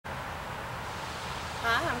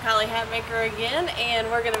Hi, I'm Kylie Hatmaker again, and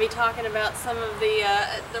we're going to be talking about some of the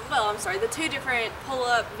two different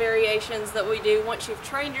pull-up variations that we do once you've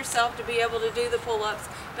trained yourself to be able to do the pull-ups.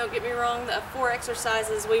 Don't get me wrong, the 4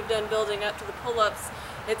 exercises we've done building up to the pull-ups,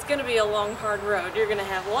 it's going to be a long, hard road. You're going to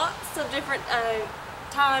have lots of different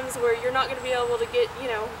times where you're not going to be able to get,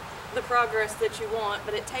 the progress that you want,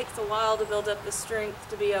 but it takes a while to build up the strength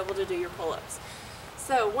to be able to do your pull-ups.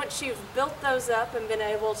 So once you've built those up and been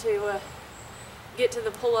able to get to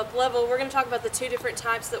the pull-up level, we're going to talk about the 2 different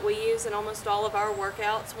types that we use in almost all of our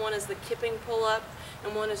workouts. One is the kipping pull-up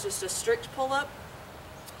and one is just a strict pull-up.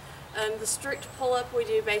 The strict pull-up we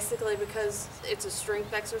do basically because it's a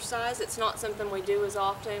strength exercise. It's not something we do as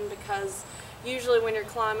often because usually when you're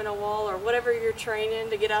climbing a wall or whatever you're training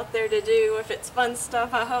to get out there to do, if it's fun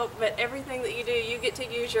stuff, I hope, but everything that you do, you get to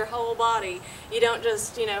use your whole body. You don't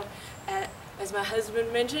just, as my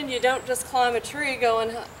husband mentioned, you don't just climb a tree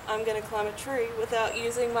going, I'm going to climb a tree without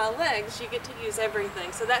using my legs. You get to use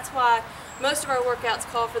everything. So that's why most of our workouts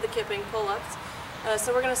call for the kipping pull-ups.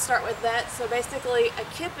 So we're going to start with that. So basically a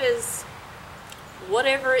kip is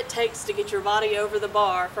whatever it takes to get your body over the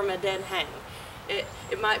bar from a dead hang.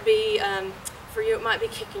 It might be, for you it might be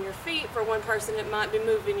kicking your feet, for one person it might be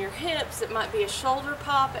moving your hips, it might be a shoulder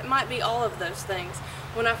pop, it might be all of those things.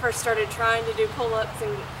 When I first started trying to do pull-ups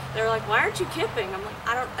and they were like, why aren't you kipping? I'm like,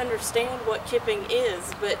 I don't understand what kipping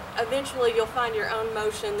is, but eventually you'll find your own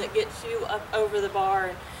motion that gets you up over the bar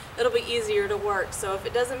and it'll be easier to work. So if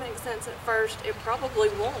it doesn't make sense at first, it probably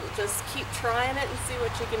won't. Just keep trying it and see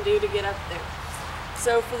what you can do to get up there.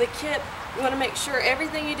 So for the kip, you want to make sure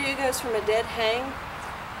everything you do goes from a dead hang.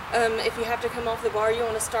 If you have to come off the bar, you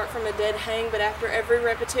want to start from a dead hang, but after every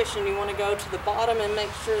repetition you want to go to the bottom and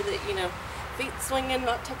make sure that, feet swinging,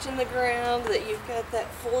 not touching the ground, that you've got that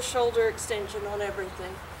full shoulder extension on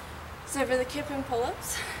everything. So for the kipping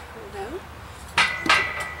pull-ups, we'll go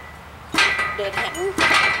dead hang,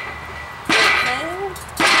 dead hang,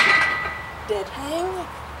 dead hang,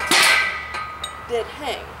 dead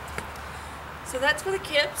hang. So that's for the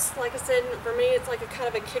kips. Like I said, for me it's like a kind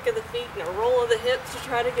of a kick of the feet and a roll of the hips to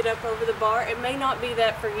try to get up over the bar. It may not be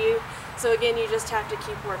that for you, so again you just have to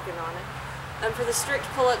keep working on it. For the strict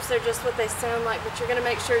pull-ups, they're just what they sound like, but you're going to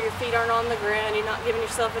make sure your feet aren't on the ground, you're not giving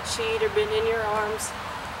yourself a cheat or bending your arms.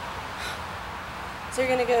 So you're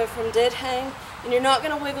going to go from dead hang, and you're not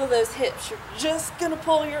going to wiggle those hips, you're just going to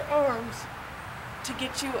pull your arms to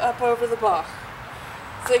get you up over the bar.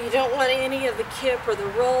 So you don't want any of the kip or the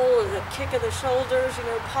roll or the kick of the shoulders,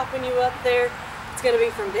 popping you up there. It's going to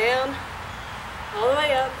be from down, all the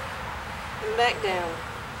way up, and back down.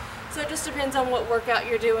 So it just depends on what workout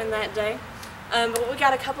you're doing that day. But we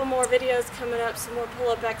got a couple more videos coming up, some more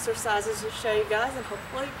pull-up exercises to show you guys, and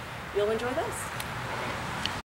hopefully you'll enjoy those.